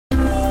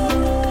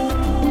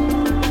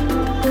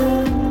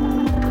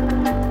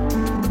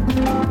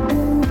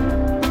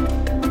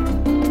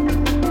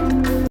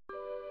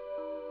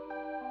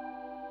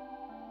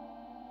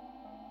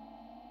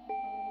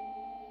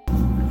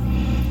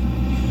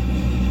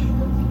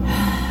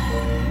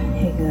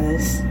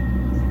guys.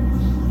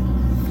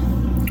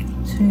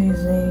 Today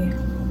is a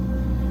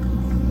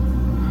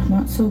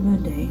not so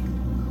good day.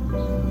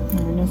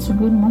 And it's a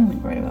good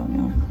moment right about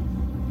now.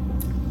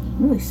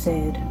 Really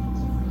sad.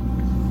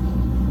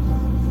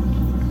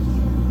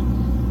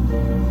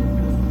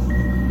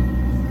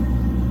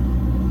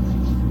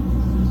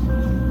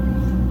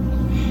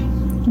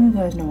 You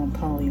guys know I'm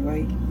poly,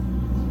 right?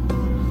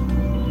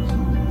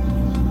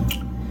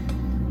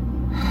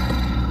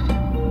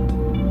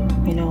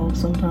 You know,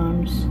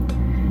 sometimes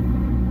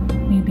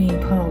me being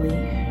poly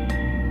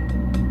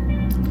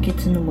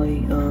gets in the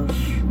way of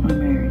my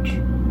marriage.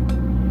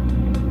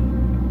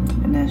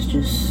 And that's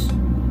just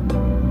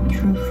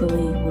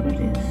truthfully what it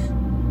is.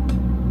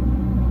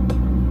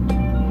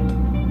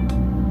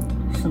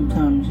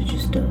 Sometimes it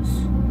just does.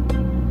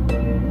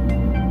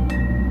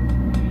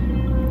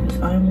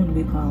 Because I want to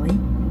be poly.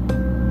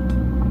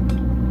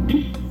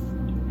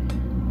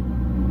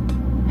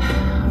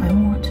 I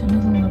want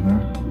another lover.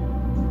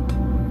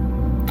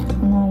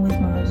 Along with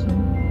my husband.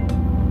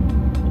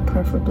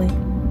 Preferably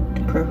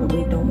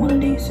don't want to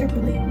date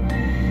separately.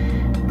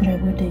 But I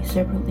would date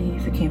separately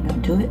if it came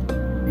down to it.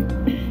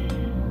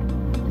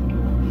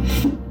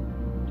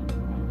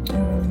 I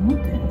really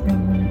want that. I've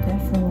been wanting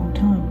that for a long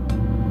time.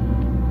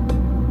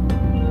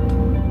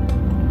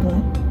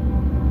 But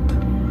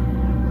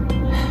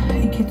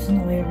it gets in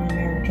the way of my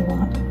marriage a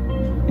lot.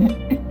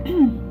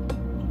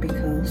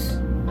 Because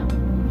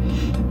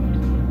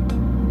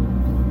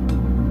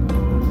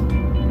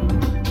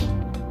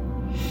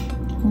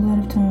a lot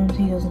of times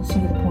he doesn't see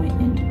the point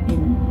in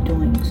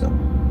doing so.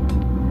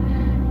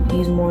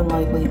 He's more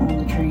likely on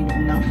the train of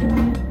not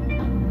doing it.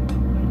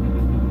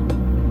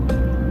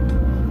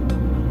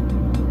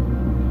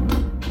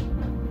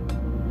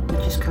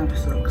 It just kind of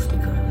sucks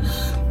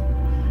because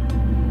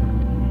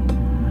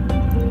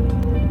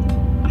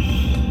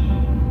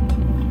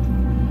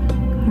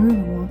I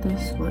really want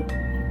this, but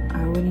I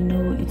already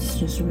know it's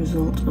just a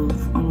result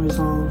of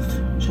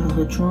unresolved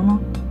childhood trauma.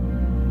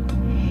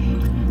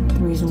 The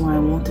reason why I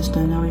want this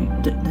dynamic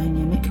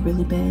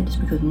really bad is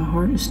because my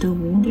heart is still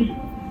wounded.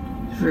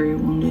 It's very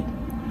wounded.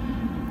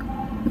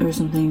 There are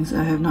some things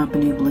I have not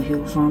been able to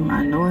heal from.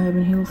 I know I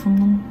haven't healed from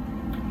them.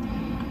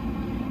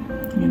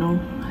 You know,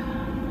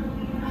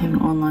 I have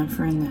an online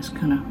friend that's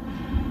kind of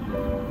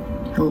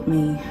helped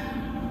me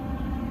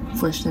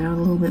flesh that out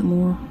a little bit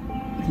more.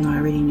 Even though I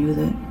already knew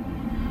that.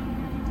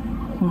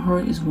 My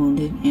heart is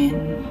wounded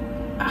and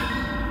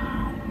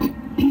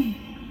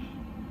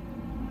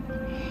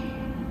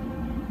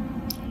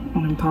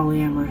I'm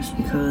polyamorous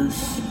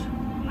because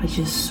I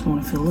just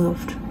want to feel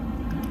loved.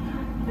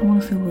 I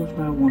want to feel loved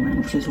by a woman,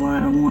 which is why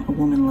I want a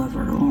woman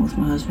lover along with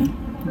my husband.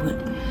 But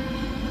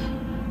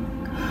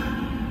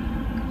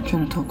I'm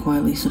trying to talk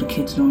quietly so the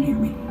kids don't hear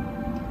me.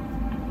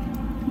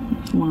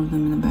 There's one of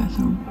them in the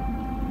bathroom.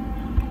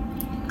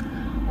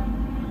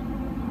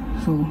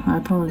 So I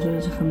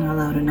apologize if I'm not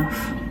loud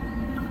enough.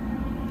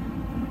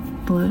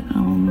 But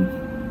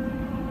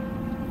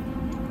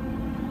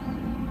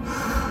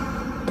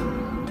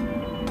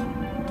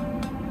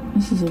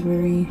this is a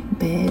very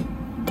bad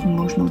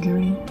emotional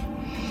journey.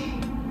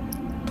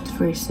 It's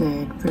very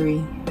sad,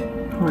 very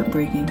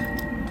heartbreaking.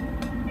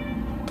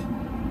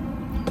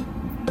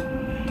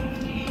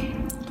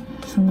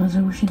 Sometimes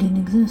I wish it didn't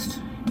exist.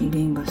 Me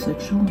being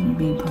bisexual, me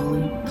being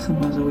poly,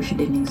 sometimes I wish it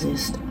didn't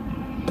exist.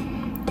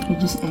 It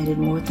just added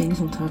more things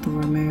on top of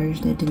our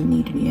marriage that didn't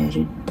need to be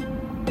added.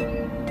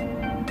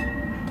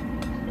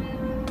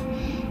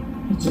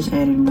 It just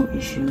added more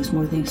issues,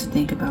 more things to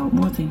think about,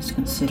 more things to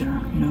consider,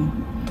 you know.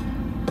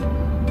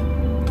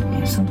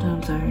 And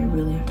sometimes I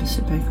really have to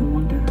sit back and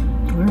wonder,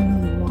 do I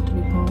really want to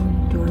be poly?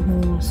 Do I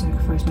really want to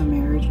sacrifice my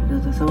marriage?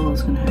 Because I thought it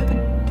was going to happen.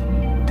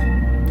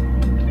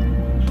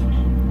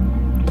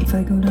 If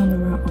I go down the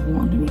route of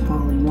wanting to be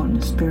poly, wanting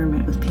to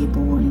experiment with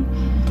people and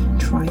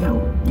try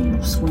out, you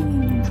know,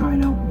 swinging and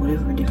trying out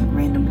whatever different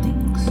random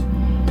things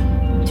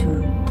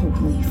to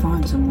hopefully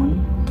find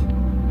someone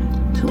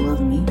to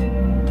love me,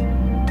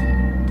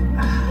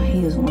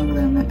 he doesn't want to go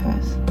down that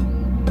path.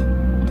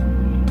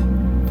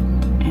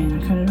 And I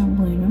kind of don't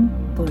blame him,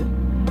 but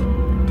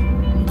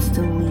it's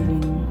still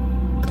leaving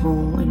the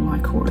ball in my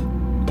court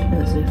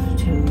as if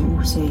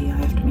to say I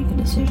have to make a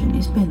decision.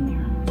 It's been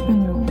there. It's been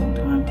there a long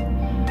time.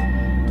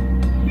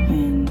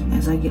 And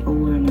as I get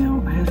older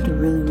now, I have to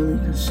really, really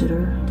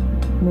consider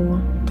more,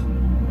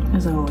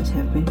 as I always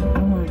have been. I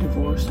don't want a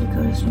divorce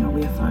because, you know,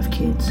 we have 5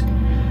 kids.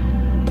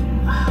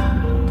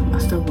 I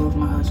still love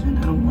my husband.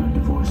 I don't want to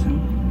divorce him.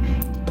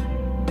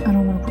 I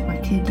don't want to put my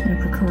kids in a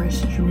precarious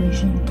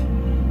situation.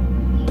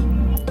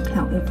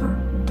 However,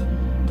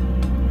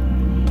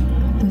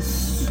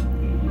 this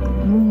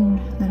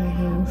wound that I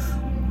have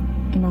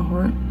in my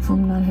heart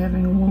from not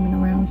having a woman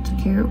around to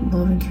care,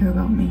 love and care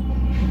about me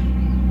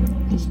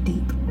is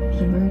deep. It's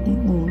a very deep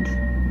wound.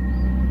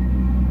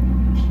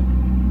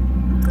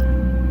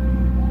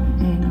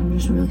 And I'm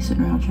just really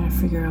sitting around trying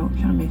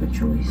to make a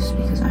choice,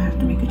 because I have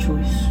to make a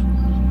choice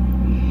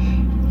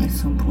at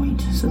some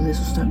point, so this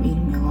will stop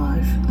eating me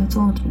alive. That's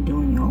all it's been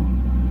doing, y'all.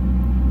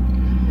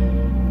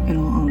 In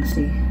all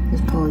honesty,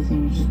 This poly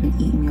thing has just been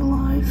eating me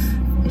alive.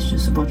 It's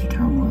just a bunch of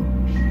turmoil.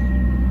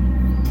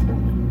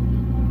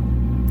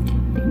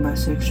 Being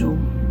bisexual,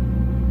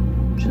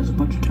 just a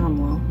bunch of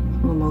turmoil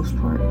for the most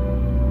part.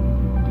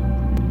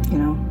 You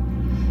know?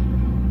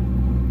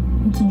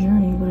 It's a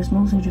journey, but it's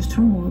mostly just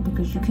turmoil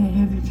because you can't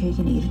have your cake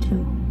and eat it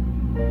too.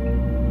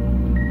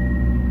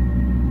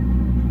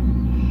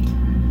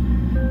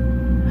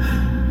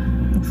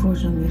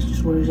 Unfortunately, that's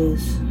just what it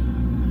is.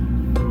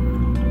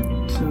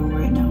 So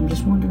right now I'm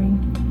just wondering,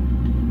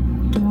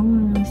 do I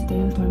want to really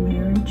stay with my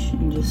marriage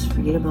and just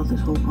forget about this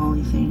whole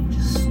poly thing?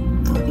 Just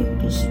fuck it,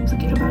 just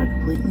forget about it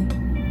completely?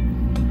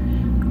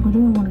 Or do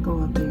I want to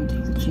go out there and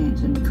take the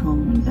chance and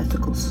become an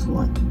ethical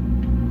slut?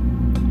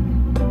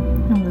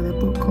 Remember that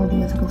book called The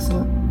Ethical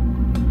Slut?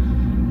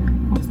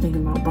 I was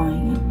thinking about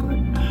buying it, but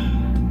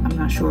I'm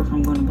not sure if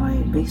I'm going to buy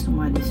it. Based on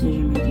my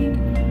decision making,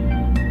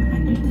 I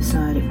need to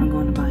decide if I'm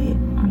going to buy it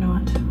or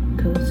not.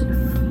 Because if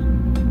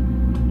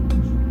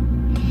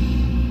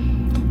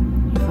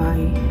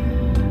I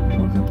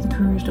work up the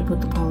courage to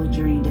put the poly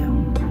journey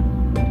down,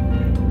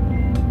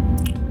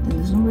 then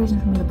there's no reason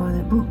for me to buy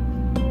that book.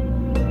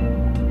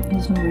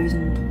 There's no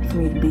reason for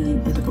me to be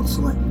an ethical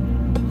slut.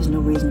 There's no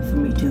reason for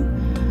me to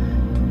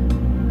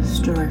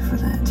strive for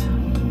that.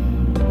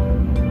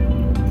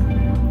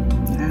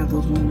 I have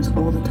those moments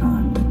all the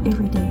time, like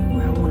every day,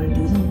 where I want to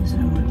do this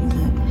and I want to do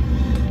that.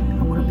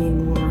 I want to be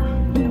more,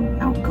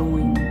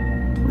 outgoing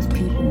with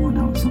people, and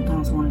I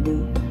sometimes want to do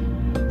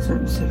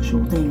certain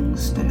sexual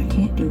things that I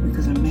can't do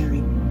because I'm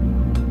married.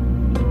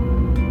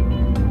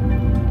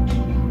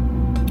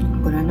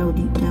 But I know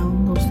deep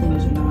down those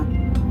things are not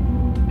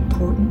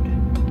important.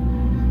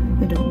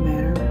 They don't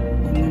matter,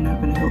 and they're not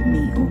going to help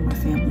me or my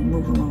family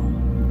move along.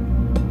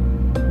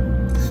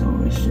 So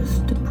it's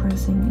just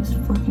depressing. It's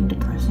fucking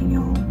depressing,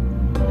 y'all.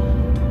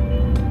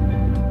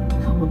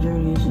 The whole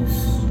journey is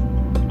just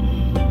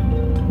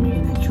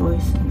making that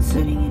choice and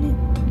sitting in it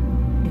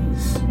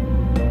is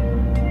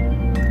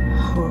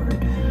hard.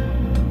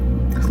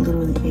 It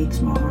literally aches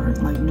my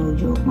heart. Like, no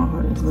joke, my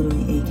heart is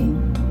literally aching.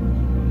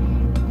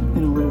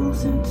 In a literal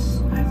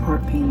sense. I have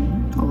heart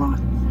pain a lot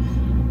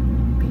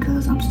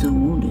because I'm still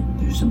wounded.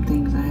 There's some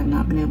things I have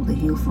not been able to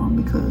heal from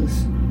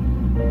because,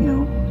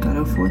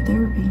 gotta afford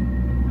therapy.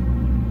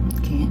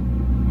 Can't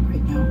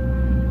right now.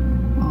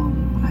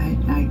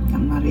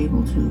 I'm not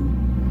able to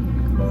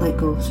let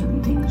go of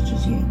certain things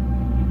just yet.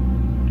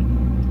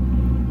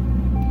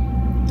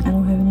 I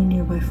don't have any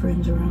nearby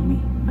friends around me,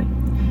 like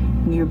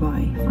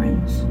nearby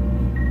friends.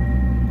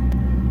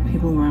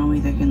 People around me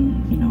that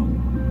can,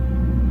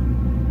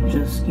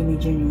 just give me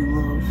genuine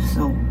love.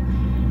 So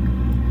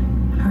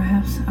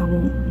perhaps I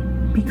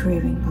won't be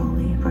craving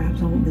poly.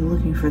 Perhaps I won't be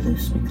looking for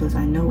this because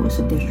I know it's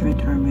a detriment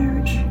to our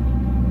marriage.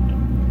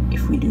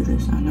 If we do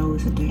this, I know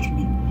it's a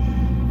detriment.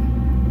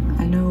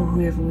 I know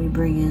whoever we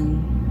bring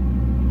in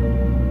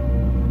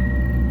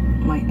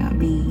might not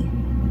be,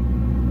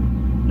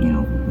 a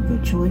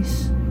good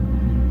choice.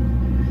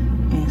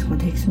 And it's going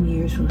to take some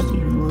years for us to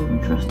even love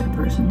and trust that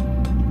person.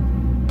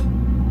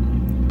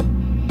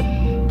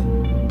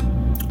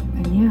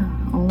 And yeah,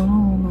 all in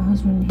all, my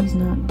husband, he's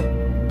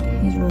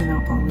really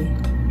not poly.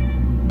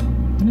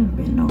 I've never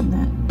been known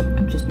that.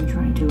 I've just been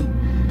trying to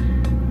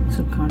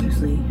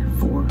subconsciously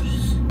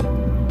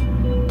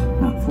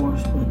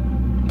but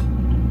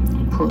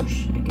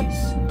push, I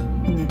guess,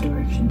 in that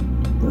direction.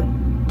 But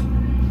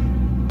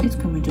it's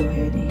coming to a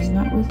head and he's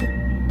not with it.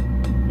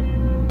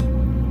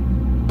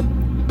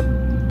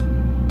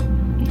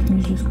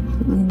 He's just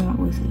completely not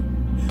with it.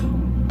 So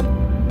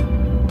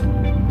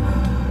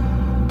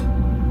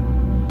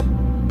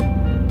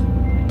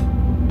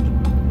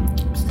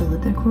I'm still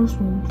at that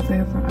crossroad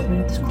forever. I've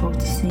been at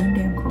the same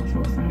damn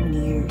crossroad for how many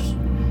years?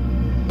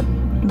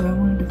 Do I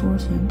want to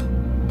divorce him?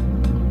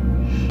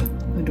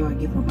 Or do I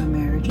give up my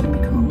marriage and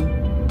become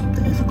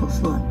the ethical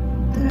slut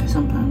that I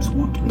sometimes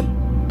want to be?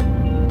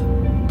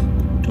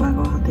 Do I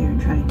go out there and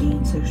try to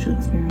gain sexual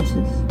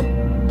experiences?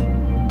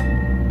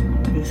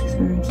 Or just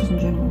experiences in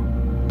general?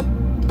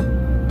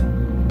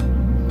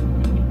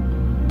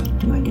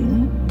 Do I do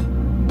that?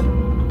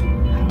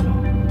 I don't know.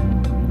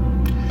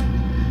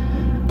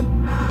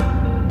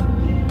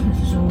 This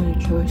is only a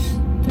choice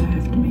that I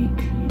have to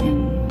make and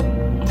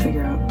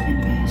figure out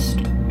and fast.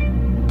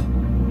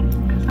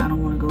 Because I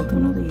don't want to go through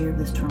another year of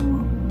this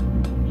turmoil.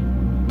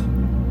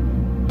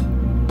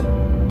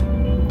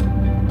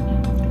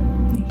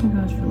 Thank you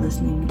guys for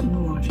listening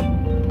and watching.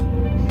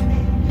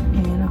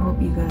 And I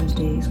hope you guys'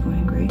 day is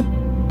going great.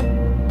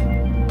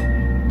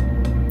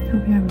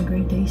 Hope you're having a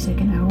great day.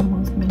 Second hour